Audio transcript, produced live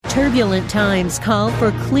Turbulent times call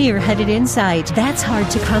for clear-headed insight. That's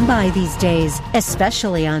hard to come by these days,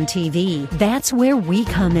 especially on TV. That's where we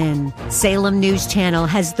come in. Salem News Channel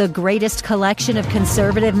has the greatest collection of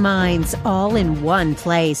conservative minds all in one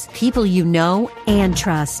place. People you know and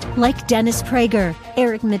trust, like Dennis Prager,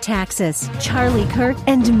 Eric Metaxas, Charlie Kirk,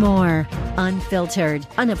 and more. Unfiltered,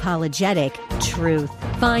 unapologetic truth.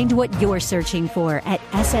 Find what you're searching for at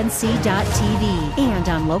snc.tv and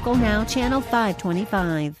on Local Now, Channel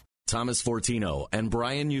 525. Thomas Fortino and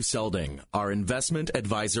Brian Uselding are investment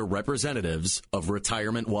advisor representatives of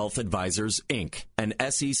Retirement Wealth Advisors, Inc., an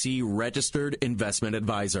SEC-registered investment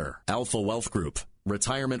advisor. Alpha Wealth Group,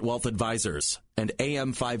 Retirement Wealth Advisors, and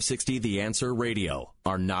AM 560 The Answer Radio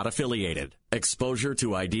are not affiliated. Exposure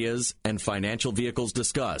to ideas and financial vehicles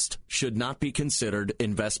discussed should not be considered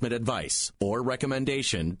investment advice or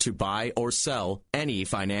recommendation to buy or sell any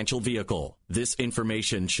financial vehicle. This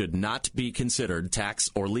information should not be considered tax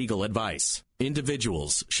or legal advice.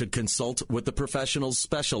 Individuals should consult with the professionals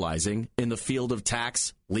specializing in the field of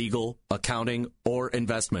tax, legal, accounting, or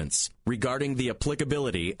investments regarding the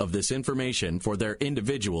applicability of this information for their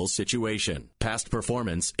individual situation. Past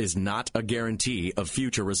performance is not a guarantee of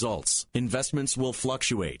future results. Investments will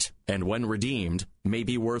fluctuate, and when redeemed, may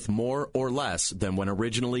be worth more or less than when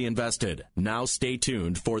originally invested. Now stay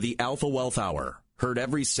tuned for the Alpha Wealth Hour, heard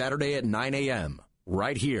every Saturday at 9 a.m.,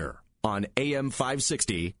 right here on AM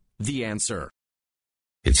 560, The Answer.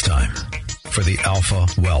 It's time for the Alpha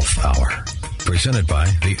Wealth Hour, presented by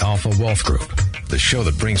the Alpha Wealth Group, the show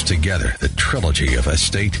that brings together the trilogy of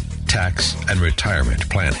estate, tax, and retirement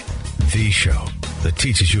planning. The show that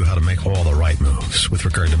teaches you how to make all the right moves with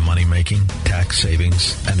regard to money making, tax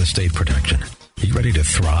savings, and estate protection. Are you ready to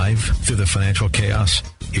thrive through the financial chaos?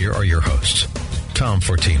 Here are your hosts, Tom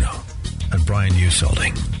Fortino and Brian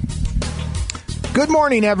Uselding. Good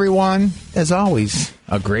morning, everyone. As always,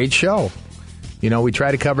 a great show. You know, we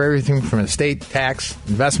try to cover everything from estate, tax,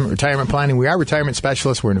 investment, retirement planning. We are retirement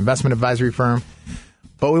specialists. We're an investment advisory firm.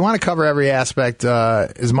 But we want to cover every aspect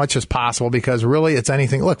as much as possible because really it's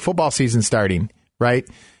anything. Look, football season's starting, right?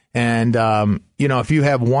 And, you know, if you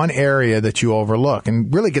have one area that you overlook,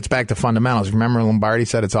 and really gets back to fundamentals. Remember Lombardi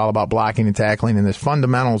said it's all about blocking and tackling, and there's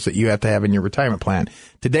fundamentals that you have to have in your retirement plan.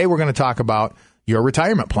 Today we're going to talk about your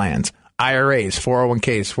retirement plans, IRAs,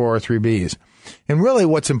 401ks, 403bs. And really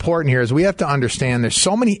what's important here is we have to understand there's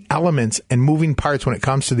so many elements and moving parts when it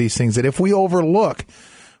comes to these things that if we overlook,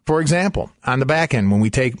 for example, on the back end, when we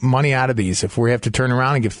take money out of these, if we have to turn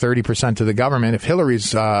around and give 30% to the government, if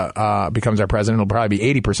Hillary's becomes our president, it'll probably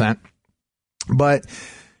be 80%. But,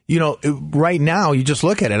 you know, right now, you just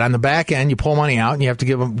look at it. On the back end, you pull money out and you have to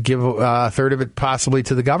give a third of it possibly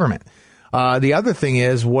to the government. The other thing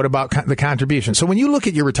is, what about the contribution? So when you look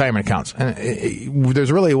at your retirement accounts,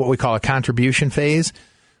 there's really what we call a contribution phase.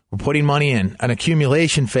 We're putting money in, an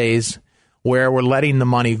accumulation phase where we're letting the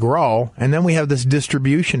money grow, and then we have this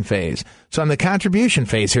distribution phase. So in the contribution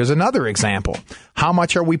phase, here's another example. How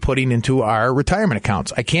much are we putting into our retirement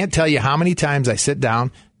accounts? I can't tell you how many times I sit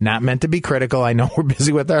down, not meant to be critical. I know we're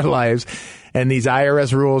busy with our lives, and these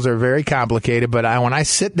IRS rules are very complicated, but when I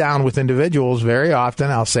sit down with individuals, very often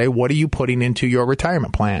I'll say, what are you putting into your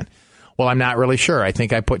retirement plan? Well, I'm not really sure. I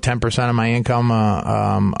think I put 10% of my income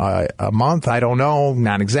a month. I don't know,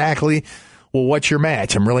 not exactly. Well, what's your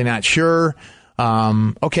match? I'm really not sure.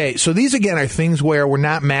 Okay, so these again are things where we're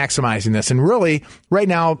not maximizing this, and really, right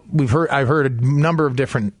now I've heard a number of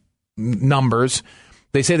different numbers.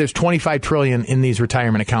 They say there's 25 trillion in these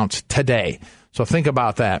retirement accounts today. So think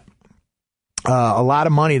about that. A lot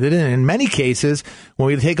of money that in many cases, when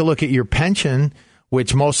we take a look at your pension,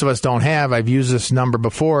 which most of us don't have, I've used this number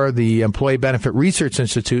before. The Employee Benefit Research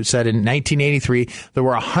Institute said in 1983, there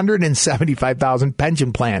were 175,000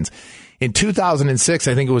 pension plans. In 2006,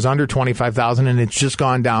 I think it was under 25,000, and it's just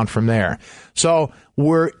gone down from there. So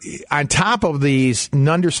we're on top of these,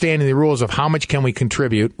 understanding the rules of how much can we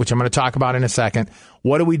contribute, which I'm going to talk about in a second.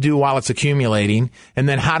 What do we do while it's accumulating? And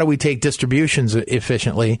then how do we take distributions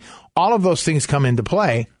efficiently? All of those things come into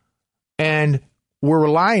play. And we're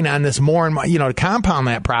relying on this more and more, you know, to compound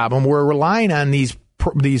that problem. We're relying on these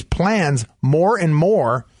plans more and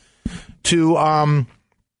more to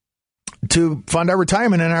fund our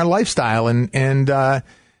retirement and our lifestyle,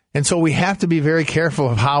 and so we have to be very careful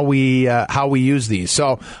of how we use these.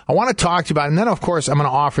 So I want to talk to you about, and then of course I'm going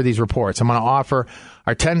to offer these reports. I'm going to offer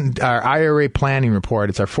our IRA planning report.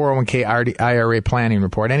 It's our 401k IRA planning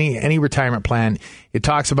report. Any retirement plan, it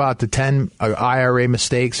talks about the 10 IRA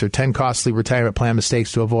mistakes or 10 costly retirement plan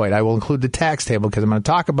mistakes to avoid. I will include the tax table because I'm going to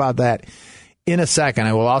talk about that in a second.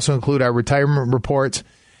 I will also include our retirement reports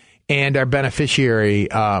and our beneficiary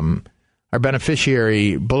our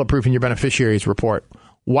beneficiary, bulletproofing your beneficiaries report.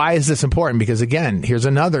 Why is this important? Because, again, here's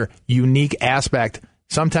another unique aspect.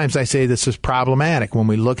 Sometimes I say this is problematic when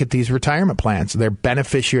we look at these retirement plans. They're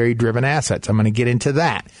beneficiary-driven assets. I'm going to get into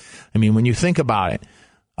that. I mean, when you think about it,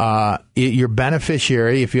 your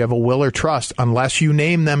beneficiary, if you have a will or trust, unless you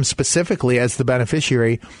name them specifically as the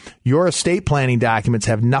beneficiary, your estate planning documents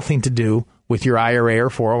have nothing to do with your IRA or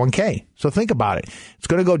 401k. So think about it. It's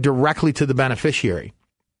going to go directly to the beneficiary.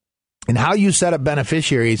 And how you set up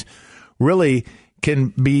beneficiaries really can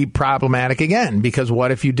be problematic again, because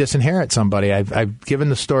what if you disinherit somebody? I've given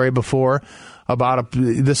the story before about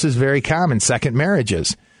this is very common, second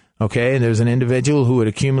marriages. Okay, and there's an individual who had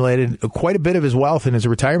accumulated quite a bit of his wealth in his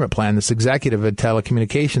retirement plan, this executive at a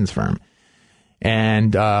telecommunications firm.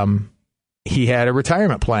 And he had a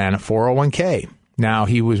retirement plan, a 401k. Now,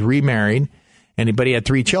 he was remarried, but he had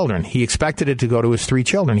 3 children. He expected it to go to his 3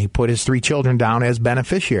 children. He put his 3 children down as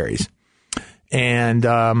beneficiaries. And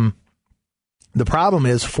the problem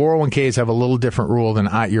is 401ks have a little different rule than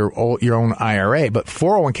your own IRA, but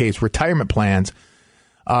 401ks, retirement plans,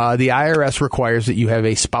 the IRS requires that you have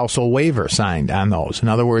a spousal waiver signed on those. In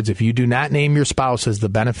other words, if you do not name your spouse as the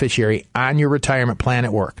beneficiary on your retirement plan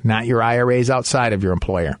at work, not your IRAs outside of your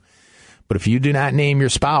employer, but if you do not name your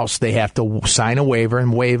spouse, they have to sign a waiver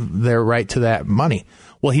and waive their right to that money.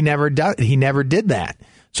 Well, he never did that.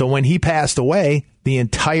 So when he passed away, the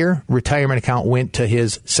entire retirement account went to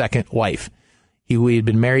his second wife, who he had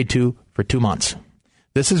been married to for 2 months.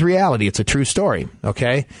 This is reality. It's a true story.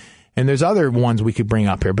 Okay. And there's other ones we could bring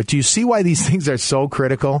up here. But do you see why these things are so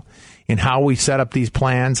critical in how we set up these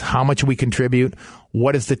plans, how much we contribute,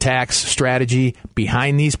 what is the tax strategy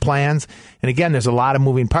behind these plans? And again, there's a lot of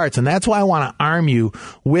moving parts. And that's why I want to arm you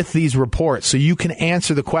with these reports so you can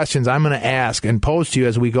answer the questions I'm going to ask and pose to you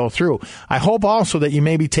as we go through. I hope also that you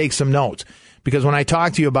maybe take some notes, because when I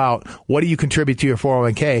talk to you about what do you contribute to your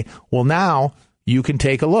 401k, well, now you can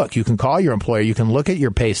take a look. You can call your employer. You can look at your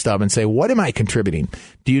pay stub and say, what am I contributing?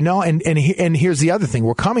 Do you know? And here's the other thing.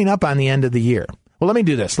 We're coming up on the end of the year. Well, let me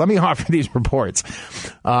do this. Let me offer these reports.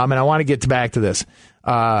 And I want to get back to this.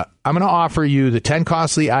 I'm going to offer you the 10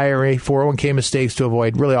 costly IRA 401k mistakes to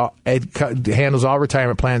avoid. Really, it handles all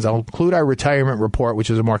retirement plans. I'll include our retirement report, which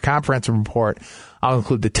is a more comprehensive report. I'll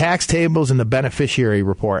include the tax tables and the beneficiary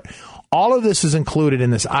report. All of this is included in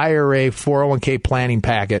this IRA 401k planning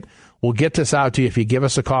packet. We'll get this out to you if you give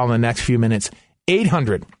us a call in the next few minutes.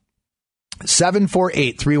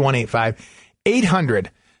 800-748-3185.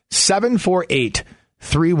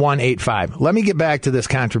 800-748-3185. Let me get back to this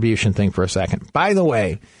contribution thing for a second. By the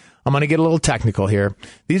way, I'm going to get a little technical here.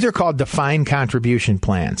 These are called defined contribution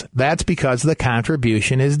plans. That's because the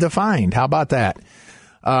contribution is defined. How about that?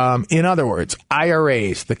 In other words,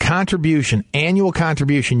 IRAs, the contribution, annual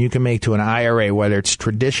contribution you can make to an IRA, whether it's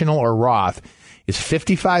traditional or Roth, is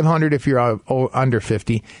 $5,500 if you're under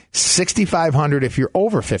 50, $6,500 if you're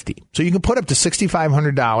over 50. So you can put up to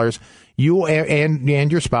 $6,500, you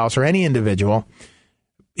and your spouse or any individual,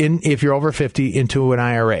 if you're over 50, into an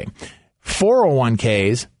IRA.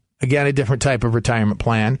 401ks, again, a different type of retirement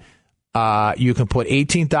plan. You can put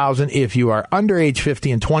 $18,000 if you are under age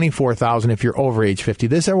 50 and $24,000 if you're over age 50.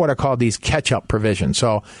 These are what are called these catch-up provisions.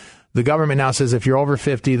 So the government now says if you're over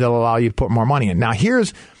 50, they'll allow you to put more money in. Now,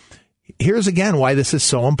 here's again why this is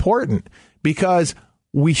so important, because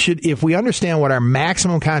we should, if we understand what our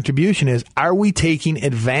maximum contribution is, are we taking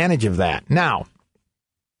advantage of that? Now,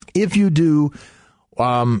 if you do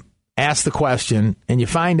ask the question and you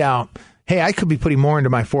find out, hey, I could be putting more into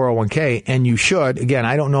my 401k, and you should, again,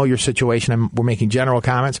 I don't know your situation. We're making general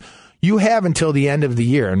comments. You have until the end of the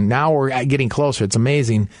year, and now we're getting closer. It's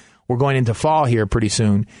amazing. We're going into fall here pretty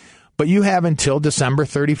soon. But you have until December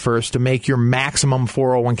 31st to make your maximum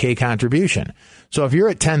 401k contribution. So if you're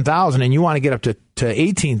at $10,000 and you want to get up to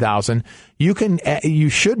 $18,000, you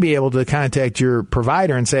should be able to contact your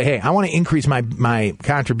provider and say, hey, I want to increase my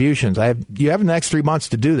contributions. You have the next 3 months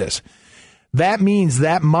to do this. That means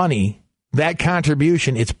that money, that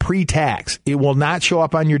contribution, it's pre-tax. It will not show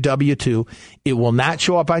up on your W-2. It will not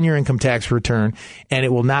show up on your income tax return, and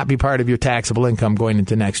it will not be part of your taxable income going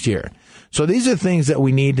into next year. So these are things that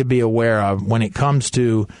we need to be aware of when it comes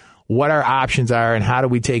to what our options are and how do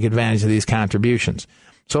we take advantage of these contributions.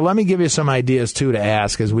 So let me give you some ideas, too, to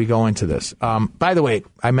ask as we go into this. By the way,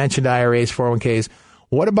 I mentioned IRAs, 401ks.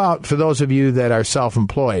 What about for those of you that are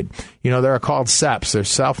self-employed? You know, they're called SEPs. They're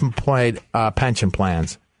self-employed pension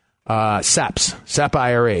plans. SEP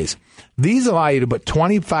IRAs. These allow you to put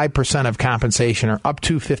 25% of compensation or up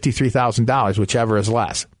to $53,000, whichever is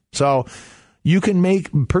less. So you can make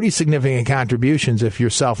pretty significant contributions if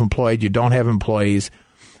you're self-employed, you don't have employees.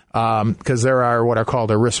 because there are what are called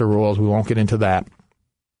ERISA rules. We won't get into that.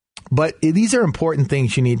 But these are important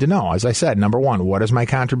things you need to know. As I said, number one, what is my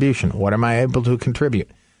contribution? What am I able to contribute?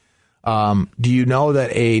 Do you know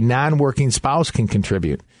that a non-working spouse can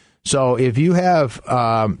contribute? So if you have,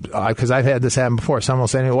 because I've had this happen before, someone will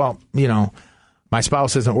say, well, my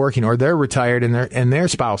spouse isn't working, or they're retired and their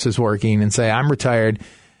spouse is working, and say, I'm retired.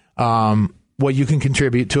 Well, you can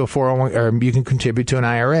contribute to a 401, or you can contribute to an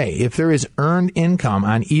IRA. If there is earned income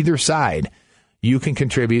on either side, you can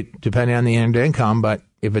contribute depending on the earned income. But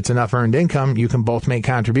if it's enough earned income, you can both make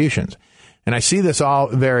contributions. And I see this all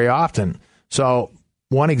very often. So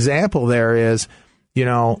one example there is,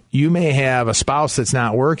 you may have a spouse that's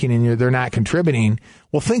not working and they're not contributing.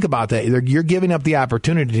 Well, think about that. You're giving up the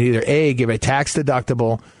opportunity to either A, give a tax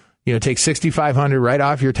deductible, take $6,500 right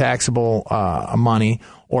off your taxable money,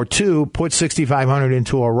 or two, put $6,500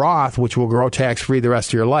 into a Roth, which will grow tax-free the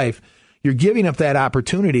rest of your life. You're giving up that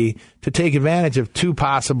opportunity to take advantage of two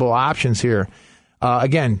possible options here.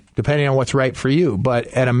 Again, depending on what's right for you. But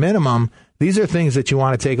at a minimum, these are things that you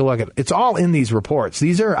want to take a look at. It's all in these reports.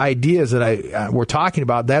 These are ideas that we're talking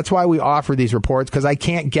about. That's why we offer these reports, because I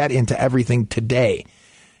can't get into everything today.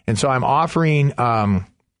 And so I'm offering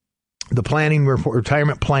the planning report,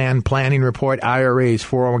 retirement plan, planning report, IRAs,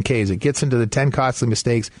 401ks. It gets into the 10 costly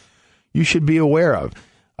mistakes you should be aware of.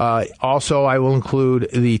 Also, I will include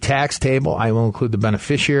the tax table. I will include the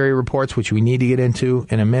beneficiary reports, which we need to get into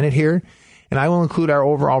in a minute here. And I will include our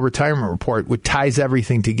overall retirement report, which ties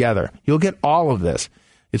everything together. You'll get all of this.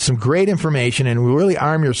 It's some great information, and will really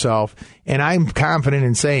arm yourself. And I'm confident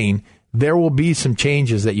in saying there will be some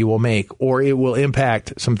changes that you will make, or it will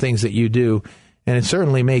impact some things that you do, and it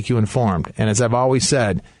certainly make you informed. And as I've always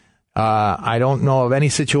said, I don't know of any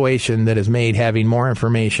situation that has made having more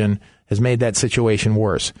information has made that situation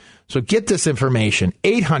worse. So get this information.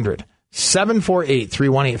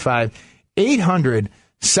 800-748-3185.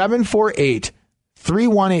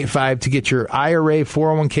 800-748-3185 to get your IRA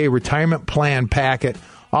 401k retirement plan packet.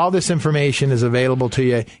 All this information is available to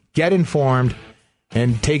you. Get informed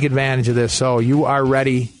and take advantage of this so you are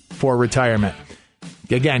ready for retirement.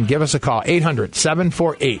 Again, give us a call,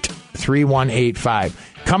 800-748-3185.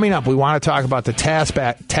 Coming up, we want to talk about the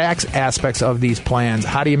tax aspects of these plans.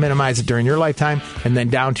 How do you minimize it during your lifetime and then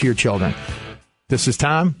down to your children? This is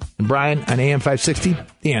Tom and Brian on AM 560,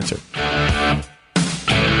 The Answer.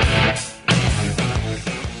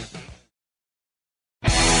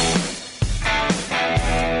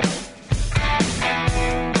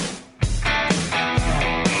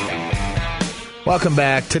 Welcome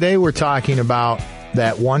back. Today we're talking about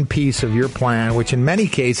that one piece of your plan, which in many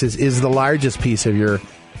cases is the largest piece of your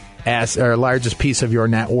largest piece of your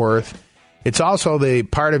net worth. It's also the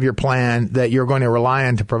part of your plan that you're going to rely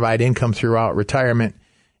on to provide income throughout retirement,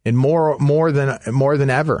 and more than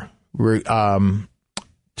ever to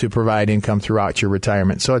provide income throughout your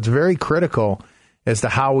retirement. So it's very critical as to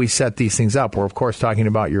how we set these things up. We're of course talking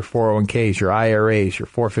about your 401ks, your IRAs, your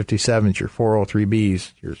 457s, your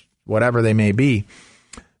 403bs, your whatever they may be.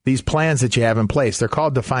 These plans that you have in place, they're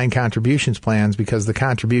called defined contributions plans because the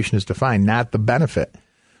contribution is defined, not the benefit.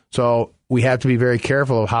 So we have to be very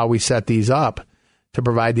careful of how we set these up to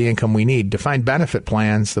provide the income we need. Defined benefit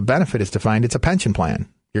plans, the benefit is defined. It's a pension plan.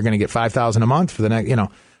 You're going to get $5,000 a month for the next,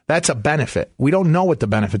 that's a benefit. We don't know what the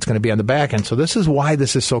benefit's going to be on the back end. So this is why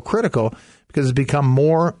this is so critical, because it's become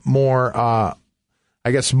more of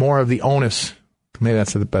the onus. Maybe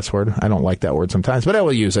that's the best word. I don't like that word sometimes, but I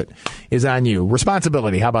will use it, is on you.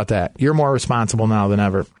 Responsibility. How about that? You're more responsible now than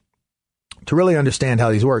ever to really understand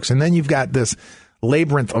how these works. And then you've got this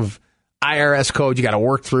labyrinth of IRS code you got to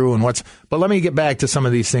work through but let me get back to some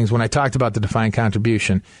of these things when I talked about the defined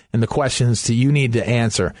contribution and the questions that you need to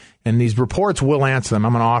answer. And these reports will answer them.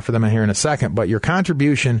 I'm going to offer them here in a second, but your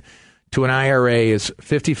contribution to an IRA is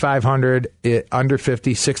 $5,500 under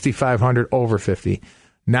 50, $6,500 over 50.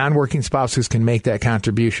 Non-working spouses can make that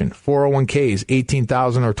contribution. 401ks,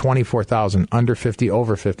 $18,000 or $24,000, under 50,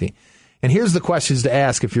 over 50. And here's the questions to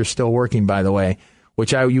ask if you're still working, by the way,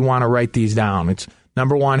 you want to write these down. It's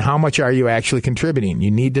number one, how much are you actually contributing?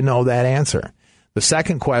 You need to know that answer. The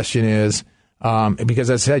second question is,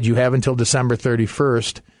 because as I said, you have until December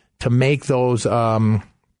 31st to make those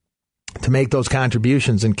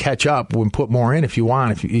contributions and catch up and put more in if you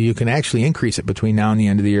want. If you can actually increase it between now and the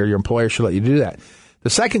end of the year, your employer should let you do that. The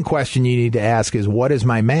second question you need to ask is, what is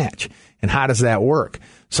my match and how does that work?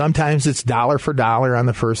 Sometimes it's dollar for dollar on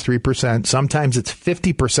the first 3%. Sometimes it's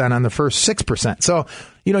 50% on the first 6%. So,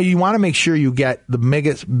 you want to make sure you get the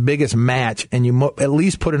biggest match and you at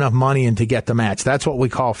least put enough money in to get the match. That's what we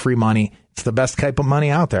call free money. It's the best type of money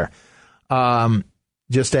out there.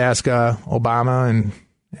 Just ask Obama and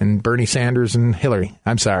and Bernie Sanders and Hillary.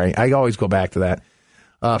 I'm sorry. I always go back to that.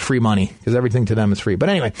 Free money, because everything to them is free. But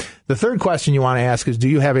anyway, the third question you want to ask is, do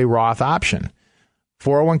you have a Roth option?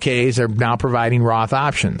 401ks are now providing Roth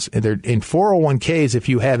options. In 401ks, if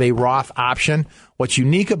you have a Roth option, what's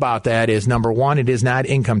unique about that is, number one, it is not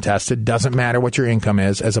income tested. Doesn't matter what your income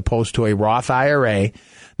is, as opposed to a Roth IRA.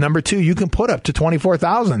 Number two, you can put up to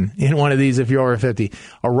 $24,000 in one of these if you're over 50.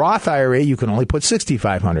 A Roth IRA, you can only put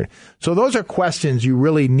 $6,500. So those are questions you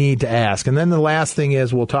really need to ask. And then the last thing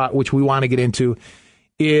is, we'll talk, which we want to get into,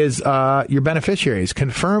 is your beneficiaries.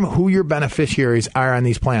 Confirm who your beneficiaries are on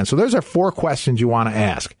these plans. So those are 4 questions you want to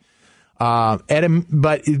ask. But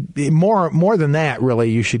more than that,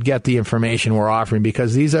 really, you should get the information we're offering,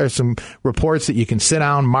 because these are some reports that you can sit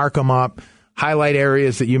down, mark them up, highlight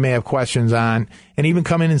areas that you may have questions on, and even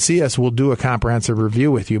come in and see us. We'll do a comprehensive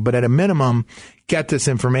review with you. But at a minimum, get this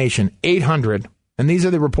information. 800, and these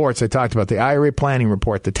are the reports I talked about, the IRA planning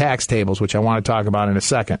report, the tax tables, which I want to talk about in a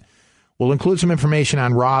second. We'll include some information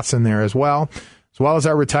on Roths in there as well as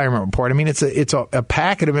our retirement report. I mean, it's a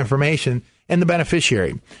packet of information and the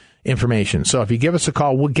beneficiary information. So if you give us a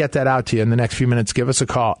call, we'll get that out to you in the next few minutes. Give us a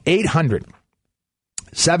call,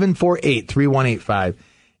 800-748-3185,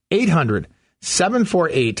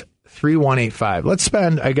 800-748-3185. Let's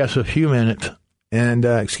spend, I guess, a few minutes, and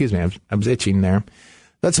excuse me, I was itching there.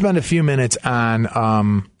 Let's spend a few minutes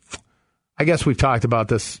on I guess we've talked about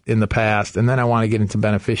this in the past, and then I want to get into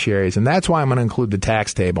beneficiaries, and that's why I'm going to include the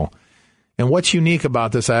tax table. And what's unique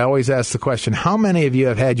about this, I always ask the question, how many of you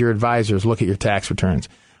have had your advisors look at your tax returns?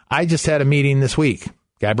 I just had a meeting this week.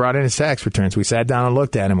 Guy brought in his tax returns. We sat down and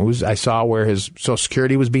looked at him. I saw where his Social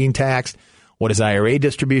Security was being taxed, what his IRA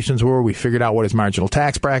distributions were. We figured out what his marginal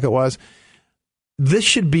tax bracket was. This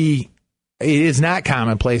should be, it is not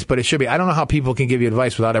commonplace, but it should be. I don't know how people can give you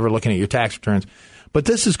advice without ever looking at your tax returns. But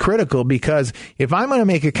this is critical, because if I'm going to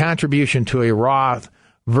make a contribution to a Roth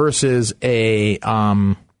versus a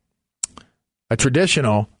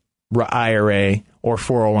traditional IRA or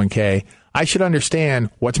 401k, I should understand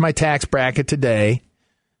what's my tax bracket today,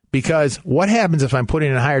 because what happens if I'm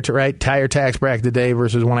putting in a higher tax bracket today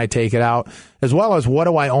versus when I take it out, as well as what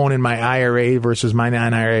do I own in my IRA versus my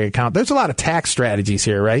non-IRA account. There's a lot of tax strategies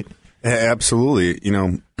here, right? Absolutely.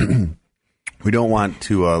 We don't want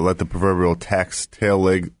to let the proverbial tax tail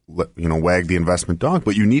leg, wag the investment dog,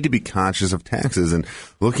 but you need to be conscious of taxes. And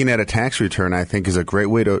looking at a tax return, I think, is a great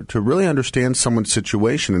way to really understand someone's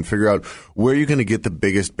situation and figure out where you're going to get the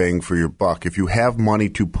biggest bang for your buck. If you have money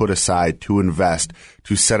to put aside, to invest,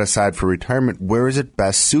 to set aside for retirement, where is it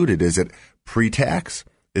best suited? Is it pre-tax?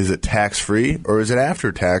 Is it tax-free, or is it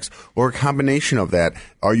after-tax, or a combination of that?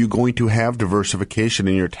 Are you going to have diversification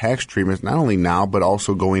in your tax treatments, not only now, but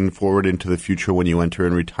also going forward into the future when you enter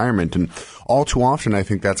in retirement? And all too often, I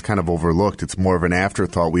think that's kind of overlooked. It's more of an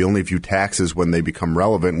afterthought. We only view taxes when they become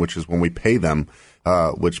relevant, which is when we pay them,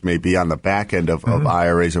 which may be on the back end of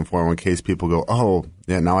IRAs and 401ks. People go, oh,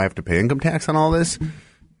 yeah, now I have to pay income tax on all this?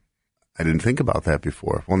 I didn't think about that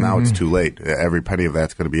before. Well, now it's too late. Every penny of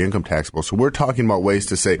that's going to be income taxable. So we're talking about ways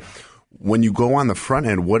to say, when you go on the front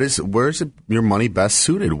end, where is your money best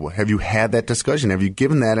suited? Have you had that discussion? Have you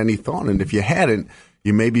given that any thought? And if you hadn't,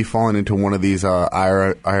 you may be falling into one of these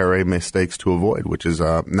IRA mistakes to avoid, which is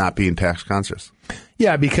not being tax conscious.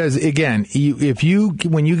 Yeah, because again,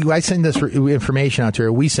 I send this information out to you,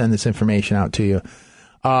 or we send this information out to you,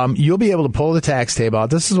 you'll be able to pull the tax table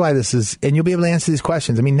out. This is why this is, and you'll be able to answer these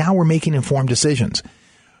questions. I mean, now we're making informed decisions,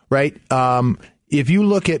 right? If you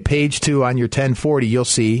look at page 2 on your 1040, you'll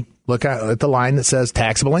see, look at the line that says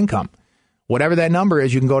taxable income. Whatever that number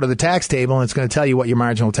is, you can go to the tax table and it's going to tell you what your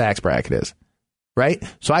marginal tax bracket is, right?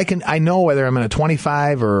 So I know whether I'm in a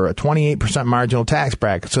 25 or a 28% marginal tax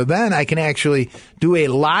bracket. So then I can actually do a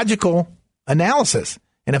logical analysis.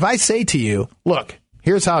 And if I say to you, look,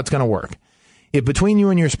 here's how it's going to work. If between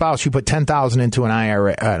you and your spouse, you put $10,000 into an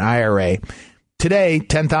IRA, today,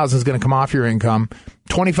 $10,000 is going to come off your income.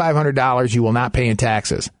 $2,500 you will not pay in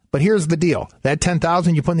taxes. But here's the deal. That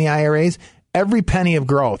 $10,000 you put in the IRAs, every penny of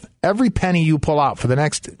growth, every penny you pull out for the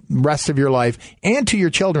next rest of your life and to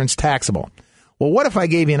your children's taxable. Well, what if I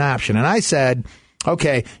gave you an option and I said,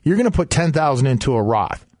 okay, you're going to put $10,000 into a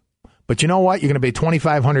Roth. But you know what? You're going to pay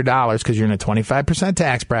 $2,500 because you're in a 25%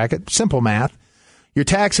 tax bracket. Simple math. Your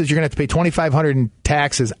taxes, you're going to have to pay $2,500 in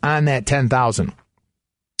taxes on that $10,000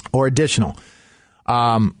 or additional.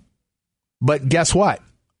 But guess what?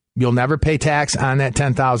 You'll never pay tax on that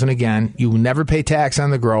 $10,000 again. You will never pay tax on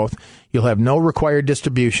the growth. You'll have no required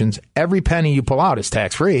distributions. Every penny you pull out is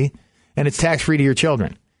tax-free, and it's tax-free to your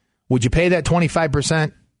children. Would you pay that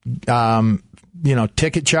 25%,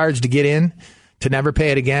 ticket charge to get in to never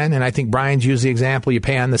pay it again. And I think Brian's used the example, you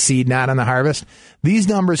pay on the seed, not on the harvest. These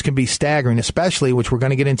numbers can be staggering, especially, which we're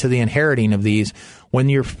going to get into the inheriting of these. When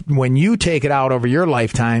you take it out over your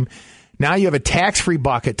lifetime, now you have a tax-free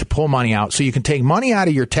bucket to pull money out. So you can take money out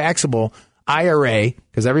of your taxable IRA,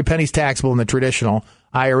 because every penny's taxable in the traditional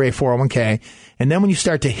IRA 401k. And then when you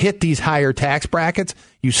start to hit these higher tax brackets,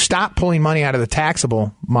 you stop pulling money out of the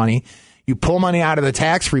taxable money. You pull money out of the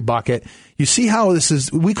tax-free bucket. You see how this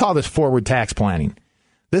is, we call this forward tax planning.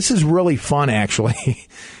 This is really fun, actually.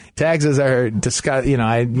 Taxes are discussed, you know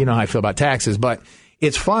how I feel about taxes, but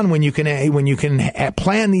it's fun when you can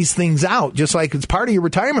plan these things out, just like it's part of your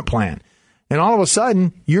retirement plan. And all of a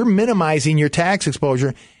sudden, you're minimizing your tax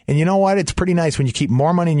exposure. And you know what? It's pretty nice when you keep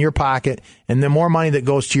more money in your pocket and the more money that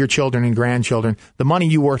goes to your children and grandchildren, the money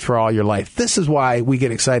you worked for all your life. This is why we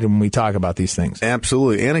get excited when we talk about these things.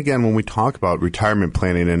 Absolutely. And again, when we talk about retirement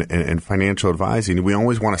planning and financial advising, we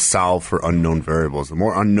always want to solve for unknown variables. The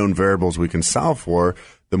more unknown variables we can solve for,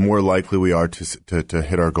 the more likely we are to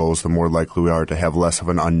hit our goals, the more likely we are to have less of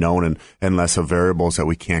an unknown and less of variables that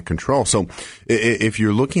we can't control. So if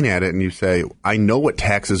you're looking at it and you say, I know what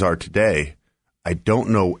taxes are today, I don't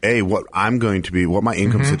know, what I'm going to be, what my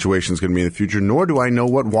income situation is going to be in the future, nor do I know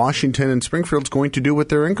what Washington and Springfield's going to do with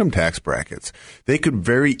their income tax brackets. They could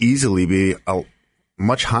very easily be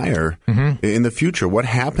much higher in the future. What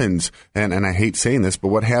happens, and I hate saying this, but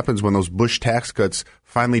what happens when those Bush tax cuts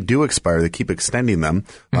finally do expire? They keep extending them.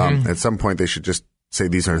 At some point, they should just say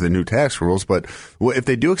these are the new tax rules. But if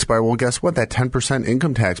they do expire, well, guess what? That 10%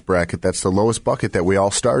 income tax bracket, that's the lowest bucket that we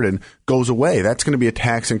all started, goes away. That's going to be a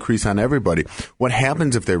tax increase on everybody. What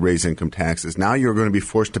happens if they raise income taxes? Now you're going to be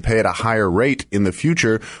forced to pay at a higher rate in the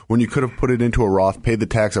future when you could have put it into a Roth, paid the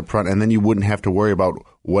tax up front, and then you wouldn't have to worry about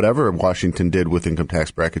whatever Washington did with income tax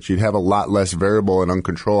brackets. You'd have a lot less variable and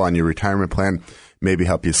uncontrol on your retirement plan, maybe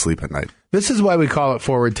help you sleep at night. This is why we call it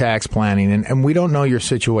forward tax planning, and we don't know your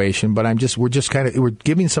situation, but we're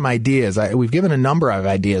giving some ideas. We've given a number of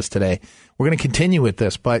ideas today. We're going to continue with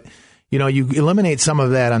this, but you eliminate some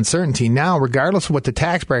of that uncertainty. Now, regardless of what the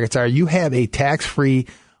tax brackets are, you have a tax-free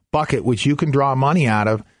bucket which you can draw money out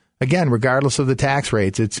of. Again, regardless of the tax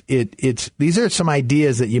rates, these are some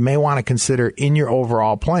ideas that you may want to consider in your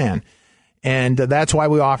overall plan. And that's why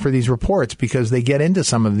we offer these reports, because they get into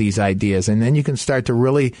some of these ideas, and then you can start to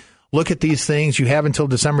really look at these things. You have until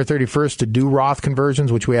December 31st to do Roth conversions,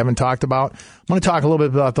 which we haven't talked about. I'm going to talk a little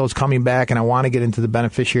bit about those coming back, and I want to get into the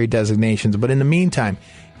beneficiary designations. But in the meantime,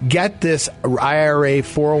 get this IRA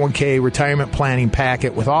 401k retirement planning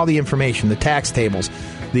packet with all the information, the tax tables,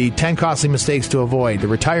 the 10 costly mistakes to avoid, the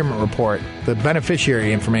retirement report, the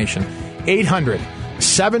beneficiary information.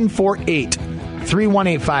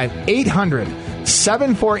 800-748-3185.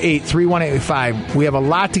 800-748-3185. We have a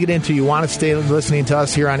lot to get into. You want to stay listening to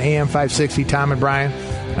us here on AM 560, Tom and Brian,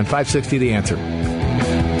 on 560 The Answer.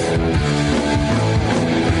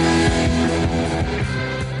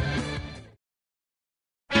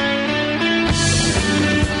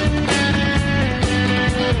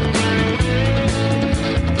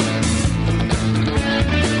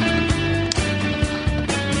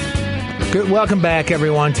 Good. Welcome back,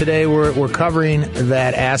 everyone. Today we're covering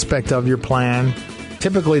that aspect of your plan.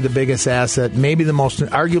 Typically the biggest asset,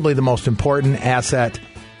 arguably the most important asset,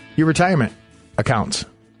 your retirement accounts.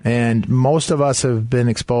 And most of us have been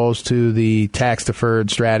exposed to the tax-deferred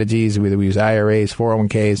strategies. We use IRAs,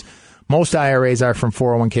 401ks. Most IRAs are from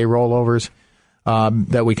 401k rollovers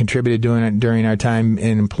that we contributed during our time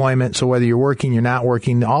in employment. So whether you're working, you're not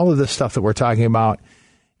working, all of this stuff that we're talking about,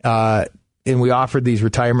 and we offered these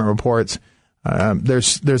retirement reports.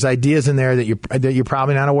 There's ideas in there that you're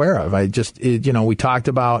probably not aware of. We talked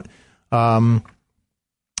about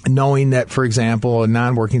knowing that, for example, a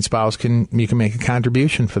non-working spouse you can make a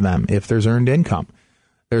contribution for them if there's earned income.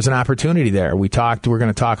 There's an opportunity there. We're going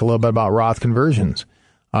to talk a little bit about Roth conversions.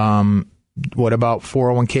 What about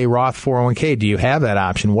 401k, Roth 401k? Do you have that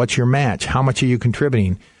option? What's your match? How much are you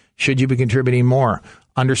contributing? Should you be contributing more?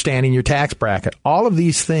 Understanding your tax bracket. All of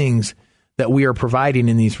these things that we are providing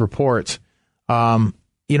in these reports,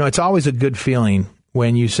 it's always a good feeling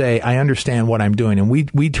when you say, I understand what I'm doing. And we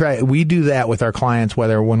do that with our clients,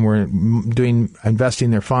 whether when we're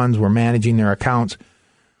investing their funds, we're managing their accounts.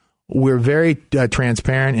 We're very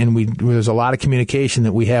transparent, and there's a lot of communication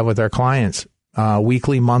that we have with our clients,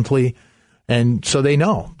 weekly, monthly. And so they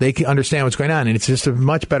know, they can understand what's going on, and it's just a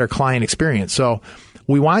much better client experience. So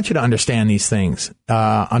we want you to understand these things.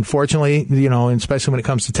 Unfortunately, especially when it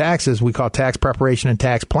comes to taxes, we call tax preparation and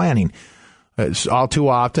tax planning. It's all too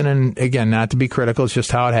often, and again, not to be critical, it's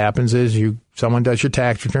just how it happens is someone does your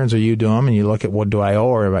tax returns or you do them, and you look at what do I owe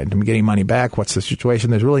or am I getting money back, what's the situation?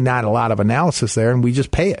 There's really not a lot of analysis there, and we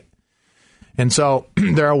just pay it. And so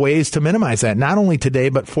there are ways to minimize that, not only today,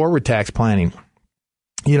 but forward tax planning.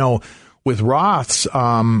 With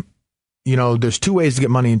Roths, there's two ways to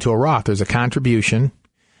get money into a Roth. There's a contribution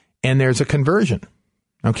and there's a conversion.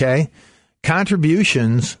 Okay?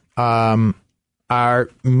 Contributions are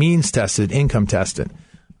means tested, income tested.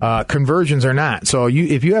 Conversions are not. So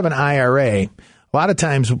if you have an IRA, a lot of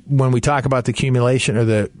times when we talk about the accumulation or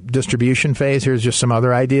the distribution phase, here's just some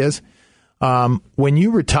other ideas. When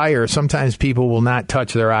you retire, sometimes people will not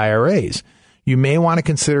touch their IRAs. You may want to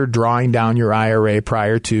consider drawing down your IRA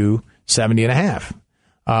prior to 70 and a half.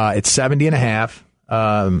 It's 70 and a half.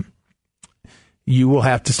 You will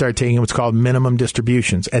have to start taking what's called minimum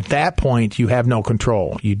distributions. At that point, you have no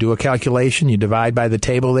control. You do a calculation, you divide by the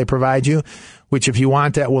table they provide you, which if you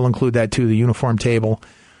want that, we'll include that too, the uniform table,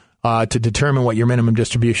 to determine what your minimum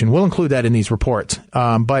distribution. We'll include that in these reports.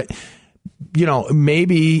 But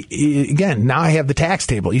maybe, again, now I have the tax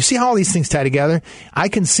table. You see how all these things tie together? I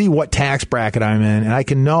can see what tax bracket I'm in, and I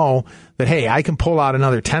can know that, hey, I can pull out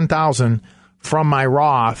another $10,000 from my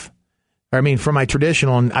Roth, from my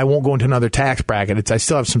traditional, and I won't go into another tax bracket. I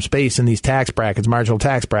still have some space in these tax brackets, marginal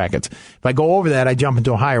tax brackets. If I go over that, I jump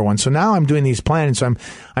into a higher one. So now I'm doing these plans. So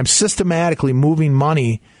I'm systematically moving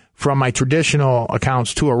money from my traditional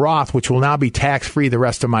accounts to a Roth, which will now be tax-free the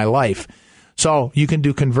rest of my life. So you can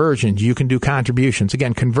do conversions. You can do contributions.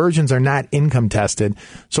 Again, conversions are not income tested,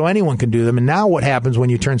 so anyone can do them. And now what happens when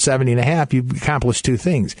you turn 70 and a half, you've accomplished two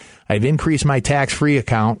things. I've increased my tax-free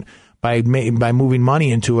account by moving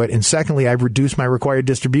money into it. And secondly, I've reduced my required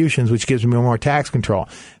distributions, which gives me more tax control.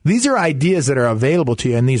 These are ideas that are available to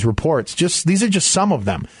you in these reports. These are just some of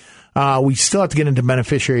them. We still have to get into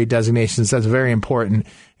beneficiary designations. That's very important,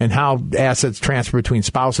 and how assets transfer between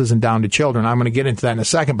spouses and down to children. I'm going to get into that in a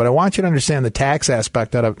second, but I want you to understand the tax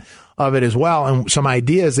aspect of it as well, and some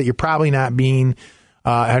ideas that you're probably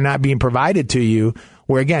are not being provided to you.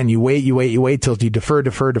 Where again, you wait till you defer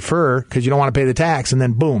because you don't want to pay the tax, and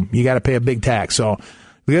then boom, you got to pay a big tax. So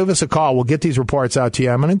give us a call. We'll get these reports out to you.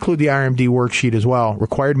 I'm going to include the RMD worksheet as well,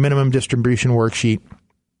 required minimum distribution worksheet.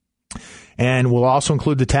 And we'll also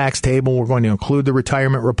include the tax table. We're going to include the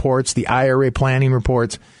retirement reports, the IRA planning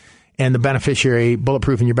reports, and the beneficiary,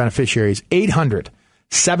 bulletproofing your beneficiaries.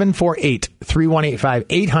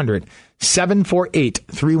 800-748-3185.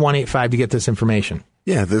 800-748-3185 to get this information.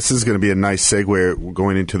 Yeah, this is going to be a nice segue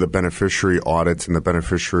going into the beneficiary audits and the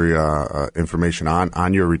beneficiary information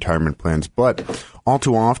on your retirement plans. But all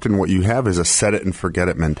too often what you have is a set it and forget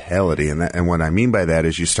it mentality. And what I mean by that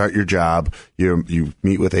is you start your job, you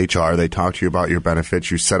meet with HR, they talk to you about your benefits,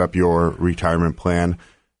 you set up your retirement plan,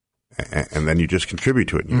 and then you just contribute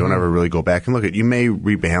to it. You don't ever really go back and look at it. You may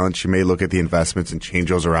rebalance, you may look at the investments and change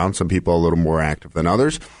those around. Some people are a little more active than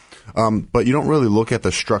others. But you don't really look at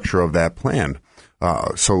the structure of that plan.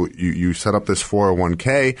 So you set up this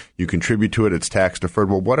 401k, you contribute to it, it's tax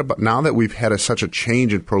deferred. Well, what about now that we've had such a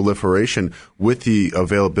change in proliferation with the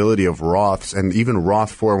availability of Roths and even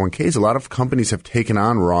Roth 401ks? A lot of companies have taken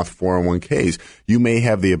on Roth 401ks. You may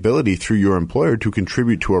have the ability through your employer to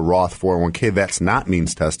contribute to a Roth 401k. That's not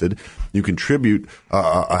means tested. You contribute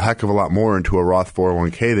a heck of a lot more into a Roth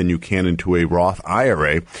 401k than you can into a Roth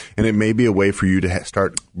IRA, and it may be a way for you to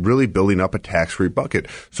start really building up a tax-free bucket.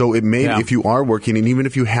 So it may, if you are working, and even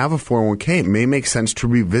if you have a 401k, it may make sense to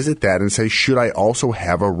revisit that and say, should I also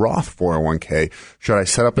have a Roth 401k? Should I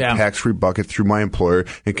set up a tax-free bucket through my employer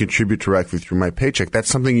and contribute directly through my paycheck? That's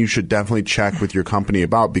something you should definitely check with your company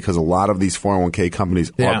about, because a lot of these 401k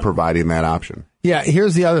companies are providing that option. Yeah,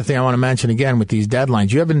 here's the other thing I want to mention again with these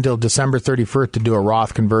deadlines. You have until December 31st to do a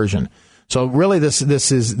Roth conversion. So really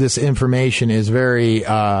this information is very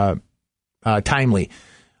timely.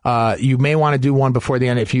 You may want to do one before the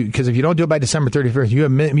end because if you don't do it by December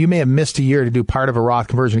 31st, you may have missed a year to do part of a Roth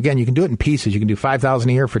conversion. Again, you can do it in pieces. You can do $5,000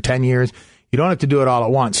 a year for 10 years. You don't have to do it all at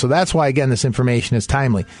once. So that's why, again, this information is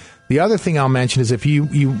timely. The other thing I'll mention is if you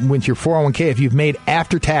with your 401k, if you've made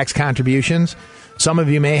after-tax contributions, some of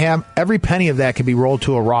you may have, every penny of that can be rolled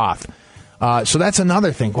to a Roth. So that's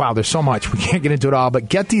another thing. Wow, there's so much. We can't get into it all, but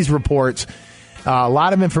get these reports. A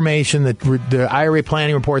lot of information, the IRA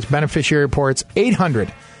planning reports, beneficiary reports,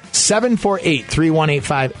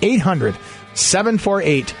 800-748-3185,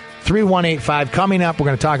 800-748-3185. Coming up, we're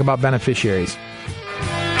going to talk about beneficiaries.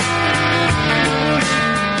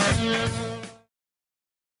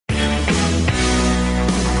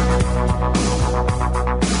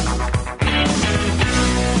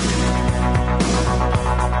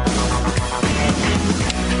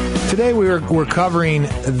 Today we're covering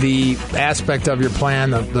the aspect of your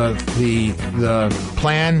plan, the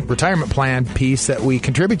plan, retirement plan piece that we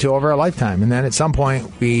contribute to over our lifetime. And then at some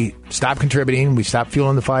point, we stop contributing, we stop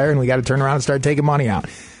fueling the fire, and we got to turn around and start taking money out.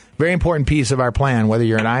 Very important piece of our plan, whether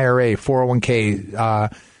you're an IRA,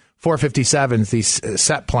 401k, 457s, these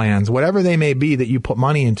set plans, whatever they may be that you put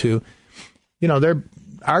money into, they're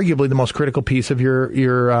arguably the most critical piece of your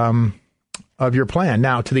plan.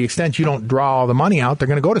 Now, to the extent you don't draw all the money out, they're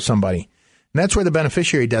going to go to somebody. And that's where the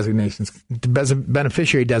beneficiary designations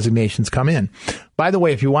come in. By the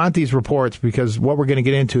way, if you want these reports, because what we're going to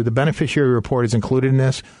get into, the beneficiary report is included in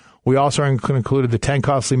this. We also included the 10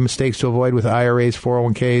 costly mistakes to avoid with IRAs,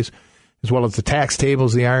 401ks, as well as the tax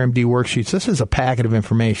tables, the RMD worksheets. This is a packet of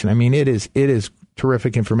information. I mean, it is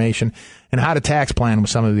terrific information. And how to tax plan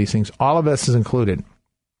with some of these things. All of this is included.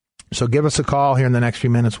 So give us a call here in the next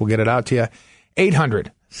few minutes. We'll get it out to you.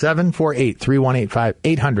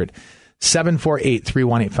 800-748-3185.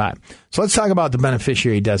 800-748-3185. So let's talk about the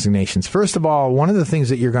beneficiary designations. First of all, one of the things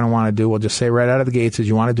that you're going to want to do, we'll just say right out of the gates, is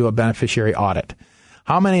you want to do a beneficiary audit.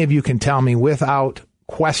 How many of you can tell me without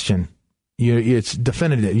question, it's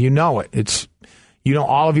definitive, you know it, you know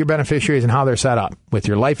all of your beneficiaries and how they're set up with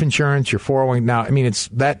your life insurance, your 401. Now, I mean, it's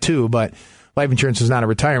that too, but life insurance is not a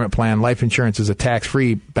retirement plan. Life insurance is a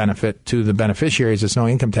tax-free benefit to the beneficiaries. There's no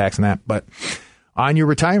income tax in that. But on your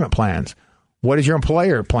retirement plans, what does your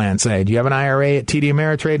employer plan say? Do you have an IRA at TD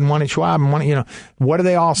Ameritrade and one at Schwab and one, what do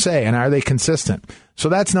they all say, and are they consistent? So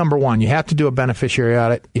that's number one. You have to do a beneficiary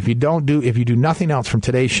audit. If you do nothing else from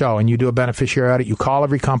today's show and you do a beneficiary audit, you call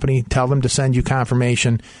every company, tell them to send you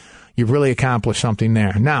confirmation. You've really accomplished something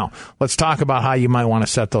there. Now, let's talk about how you might want to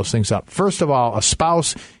set those things up. First of all, a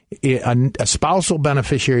spousal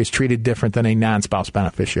beneficiary is treated different than a non-spouse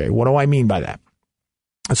beneficiary. What do I mean by that?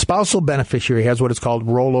 A spousal beneficiary has what is called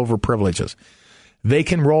rollover privileges. They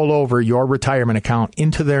can roll over your retirement account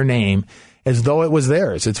into their name as though it was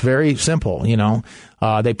theirs. It's very simple.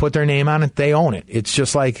 They put their name on it. They own it. It's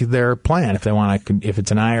just like their plan. If they want to, if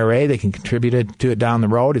it's an IRA, they can contribute to it down the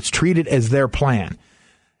road. It's treated as their plan.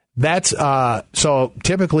 That's so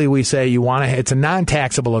typically we say you want to. It's a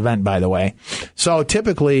non-taxable event, by the way. So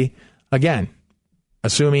typically, again,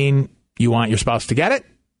 assuming you want your spouse to get it,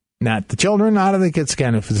 not the children. I don't think it's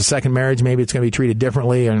again. If it's a second marriage, maybe it's going to be treated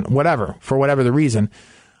differently, and whatever for whatever the reason.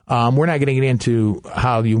 We're not going to get into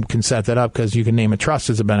how you can set that up because you can name a trust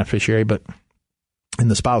as a beneficiary,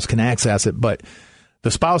 and the spouse can access it. But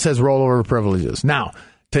the spouse has rollover privileges. Now,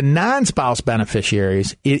 to non-spouse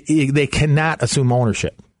beneficiaries, they cannot assume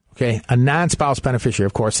ownership. Okay, a non-spouse beneficiary,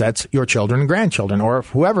 of course, that's your children and grandchildren, or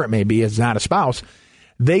whoever it may be is not a spouse.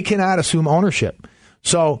 They cannot assume ownership.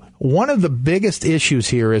 So one of the biggest issues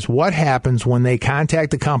here is what happens when they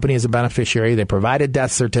contact the company as a beneficiary. They provide a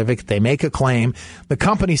death certificate. They make a claim. The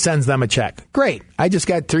company sends them a check. Great. I just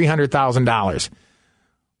got $300,000.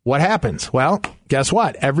 What happens? Well, guess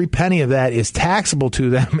what? Every penny of that is taxable to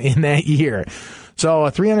them in that year. So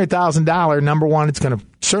a $300,000, number one, it's going to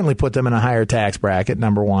certainly put them in a higher tax bracket,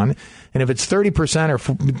 number one. And if it's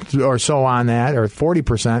 30% or so on that, or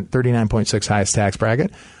 40%, 39.6 highest tax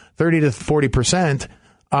bracket, 30 to 40%,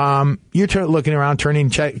 you're looking around cutting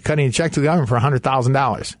a check to the government for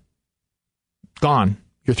 $100,000. Gone.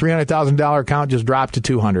 Your $300,000 account just dropped to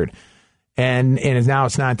 $200,000, and now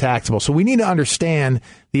it's not taxable. So we need to understand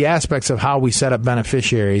the aspects of how we set up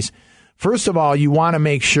beneficiaries. First of all, you want to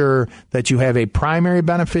make sure that you have a primary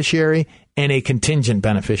beneficiary and a contingent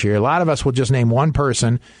beneficiary. A lot of us will just name one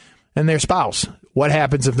person and their spouse. What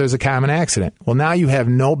happens if there's a common accident? Well, now you have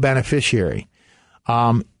no beneficiary.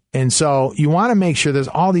 And so you want to make sure there's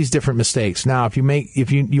all these different mistakes. Now,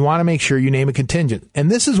 you want to make sure you name a contingent.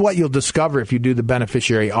 And this is what you'll discover if you do the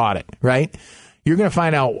beneficiary audit, right? You're going to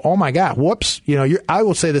find out, oh my God, whoops. I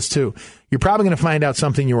will say this too. You're probably going to find out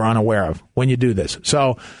something you were unaware of when you do this.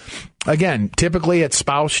 So again, typically it's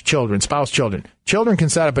spouse, children. Children can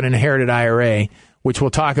set up an inherited IRA, which we'll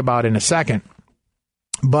talk about in a second.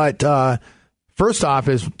 But, first off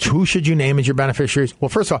is who should you name as your beneficiaries? Well,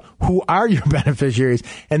 first of all, who are your beneficiaries?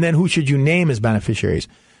 And then who should you name as beneficiaries?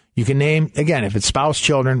 You can name, again, if it's spouse,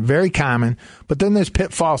 children, very common. But then there's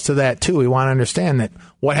pitfalls to that, too. We want to understand that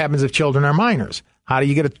what happens if children are minors? How do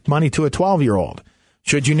you get money to a 12-year-old?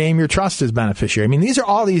 Should you name your trust as beneficiary? I mean, these are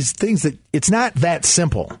all these things that it's not that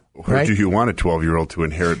simple. Right? Do you want a 12-year-old to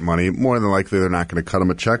inherit money? More than likely, they're not going to cut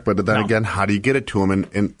them a check. But then again, how do you get it to them?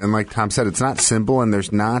 And like Tom said, it's not simple. And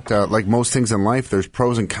there's not, like most things in life, there's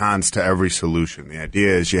pros and cons to every solution. The idea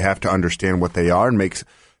is you have to understand what they are and make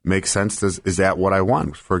make sense? Is that what I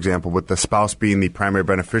want? For example, with the spouse being the primary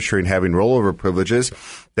beneficiary and having rollover privileges,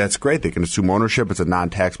 that's great. They can assume ownership. It's a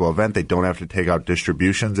non-taxable event. They don't have to take out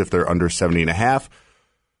distributions if they're under 70 and a half.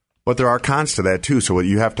 But there are cons to that, too. So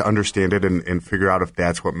you have to understand it and figure out if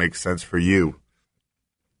that's what makes sense for you.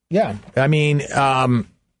 Yeah. I mean,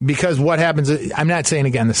 because what happens, I'm not saying,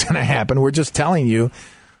 again, this is going to happen. We're just telling you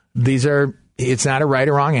it's not a right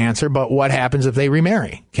or wrong answer, but what happens if they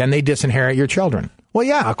remarry? Can they disinherit your children? Well,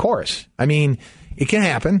 yeah, of course. I mean, it can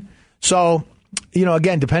happen. So,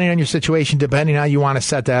 again, depending on your situation, depending on how you want to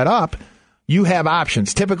set that up, you have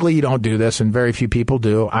options. Typically, you don't do this, and very few people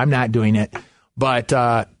do. I'm not doing it. But,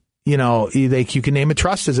 you can name a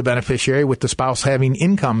trust as a beneficiary with the spouse having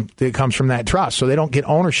income that comes from that trust. So they don't get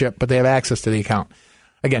ownership, but they have access to the account.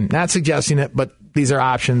 Again, not suggesting it, but these are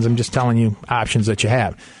options. I'm just telling you options that you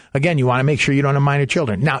have. Again, you want to make sure you don't have minor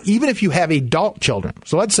children. Now, even if you have adult children,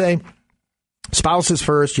 so let's say spouses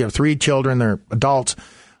first, you have 3 children, they're adults,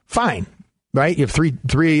 fine, right? You have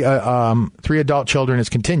three adult children as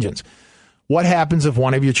contingents. What happens if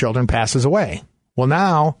one of your children passes away? Well,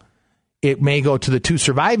 now it may go to the 2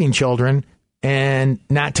 surviving children and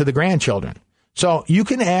not to the grandchildren. So you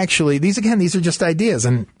can actually, these are just ideas,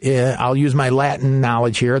 and I'll use my Latin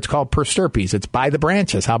knowledge here. It's called per stirpes. It's by the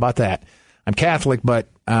branches. How about that? I'm Catholic, but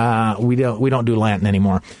we don't do Latin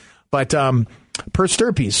anymore. But per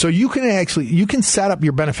stirpes. So you can set up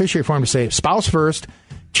your beneficiary form to say spouse first,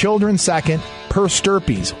 children second, per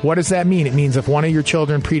stirpes. What does that mean? It means if one of your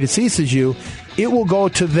children predeceases you, it will go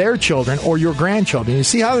to their children or your grandchildren. You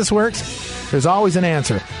see how this works? There's always an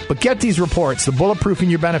answer. But get these reports, the bulletproofing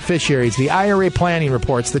your beneficiaries, the IRA planning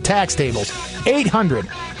reports, the tax tables.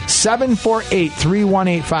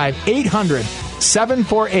 800-748-3185.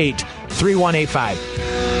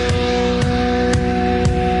 800-748-3185.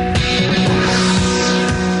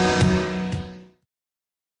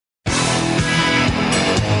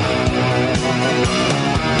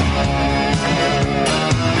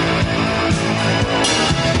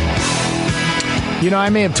 I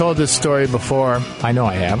may have told this story before. I know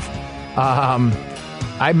I have.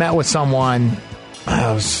 I met with someone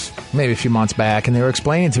maybe a few months back, and they were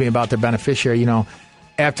explaining to me about their beneficiary.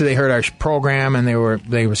 After they heard our program and they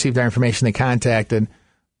received our information, they contacted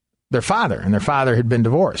their father, and their father had been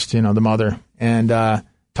divorced, the mother, and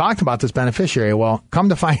talked about this beneficiary. Well, come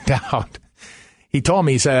to find out, he told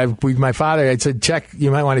me, he said, my father, I said, you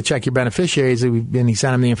might want to check your beneficiaries, and he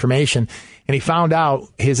sent him the information. And he found out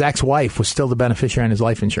his ex-wife was still the beneficiary on his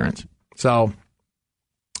life insurance. So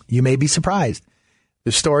you may be surprised.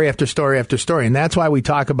 There's story after story after story. And that's why we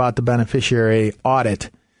talk about the beneficiary audit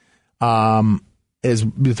as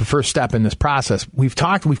the first step in this process. We've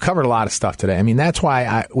covered a lot of stuff today. I mean, that's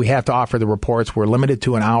why we have to offer the reports. We're limited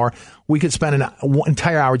to an hour. We could spend an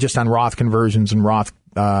entire hour just on Roth conversions and Roth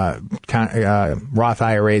IRAs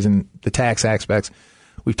and the tax aspects.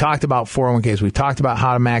 We've talked about 401ks. We've talked about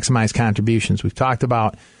how to maximize contributions. We've talked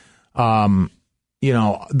about, all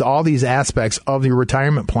these aspects of your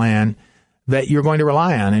retirement plan that you're going to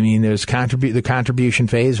rely on. I mean, there's the contribution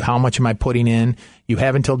phase. How much am I putting in? You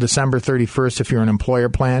have until December 31st if you're an employer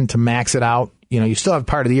plan to max it out. You still have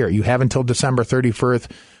part of the year. You have until December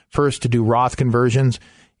 31st to do Roth conversions.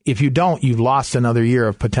 If you don't, you've lost another year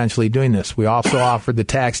of potentially doing this. We also offered the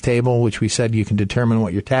tax table, which we said you can determine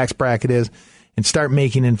what your tax bracket is and start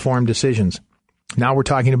making informed decisions. Now we're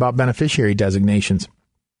talking about beneficiary designations.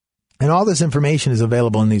 And all this information is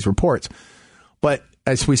available in these reports. But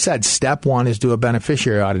as we said, step 1 is do a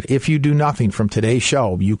beneficiary audit. If you do nothing from today's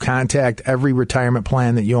show, you contact every retirement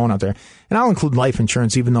plan that you own out there. And I'll include life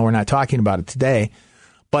insurance, even though we're not talking about it today.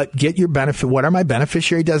 But get your benefit. What are my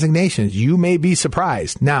beneficiary designations? You may be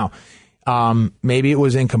surprised. Now, maybe it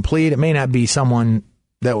was incomplete. It may not be someone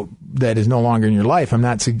that is no longer in your life. I'm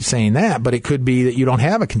not saying that, but it could be that you don't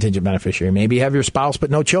have a contingent beneficiary. Maybe you have your spouse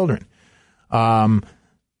but no children.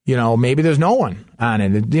 Maybe there's no one on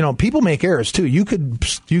it. People make errors too. You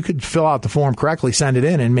could fill out the form correctly, send it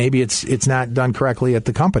in, and maybe it's not done correctly at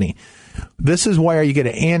the company. This is where you get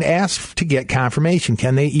it, and ask to get confirmation.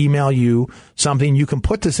 Can they email you something? You can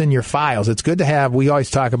put this in your files. It's good to have. We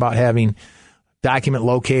always talk about having document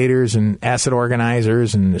locators and asset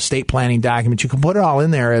organizers and estate planning documents. You can put it all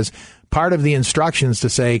in there as part of the instructions to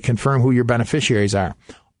say, confirm who your beneficiaries are.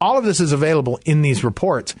 All of this is available in these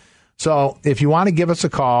reports. So if you want to give us a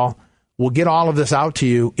call, we'll get all of this out to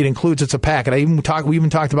you. It includes, it's a packet. We even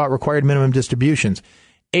talked about required minimum distributions.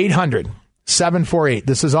 800-748.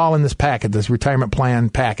 This is all in this packet, this retirement plan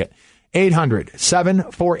packet.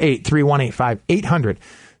 800-748-3185.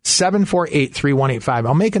 800-748-3185.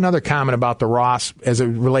 I'll make another comment about the Roths as it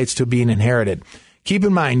relates to being inherited. Keep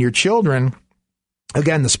in mind, your children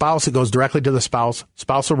Again, the spouse, it goes directly to the spouse.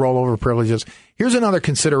 Spousal rollover privileges. Here's another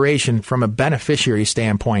consideration from a beneficiary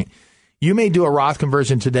standpoint. You may do a Roth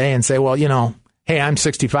conversion today and say, well, hey, I'm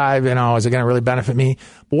 65, is it going to really benefit me?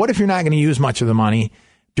 But what if you're not going to use much of the money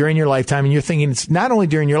during your lifetime, and you're thinking it's not only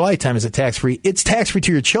during your lifetime is it tax-free, it's tax-free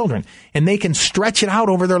to your children, and they can stretch it out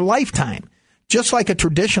over their lifetime, just like a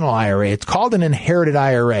traditional IRA. It's called an inherited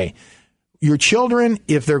IRA. Your children,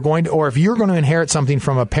 if you're going to inherit something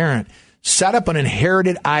from a parent, set up an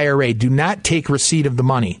inherited IRA. Do not take receipt of the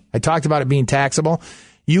money. I talked about it being taxable.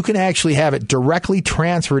 You can actually have it directly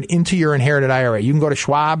transferred into your inherited IRA. You can go to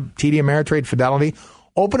Schwab, TD Ameritrade, Fidelity,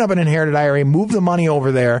 open up an inherited IRA, move the money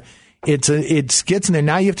over there. It gets in there.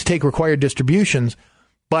 Now you have to take required distributions.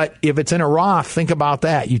 But if it's in a Roth, think about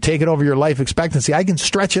that. You take it over your life expectancy. I can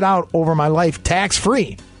stretch it out over my life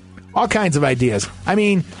tax-free. All kinds of ideas. I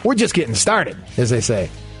mean, we're just getting started, as they say.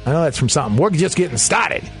 I know that's from something. We're just getting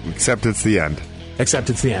started. Except it's the end. That's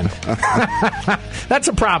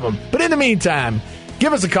a problem. But in the meantime,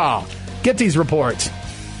 give us a call. Get these reports.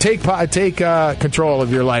 Take control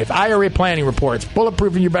of your life. IRA planning reports,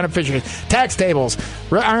 bulletproofing your beneficiaries, tax tables,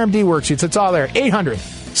 RMD worksheets. It's all there.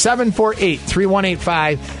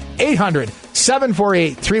 800-748-3185.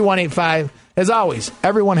 800-748-3185. As always,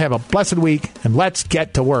 everyone have a blessed week, and let's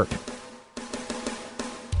get to work.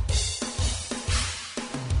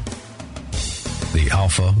 The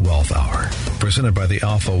Alpha Wealth Hour, presented by the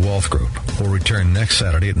Alpha Wealth Group, will return next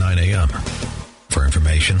Saturday at 9 a.m. For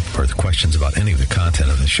information or the questions about any of the content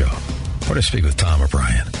of the show, or to speak with Tom or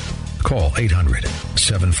Brian, call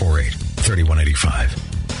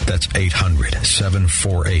 800-748-3185. That's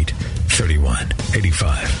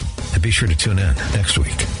 800-748-3185. And be sure to tune in next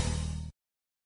week.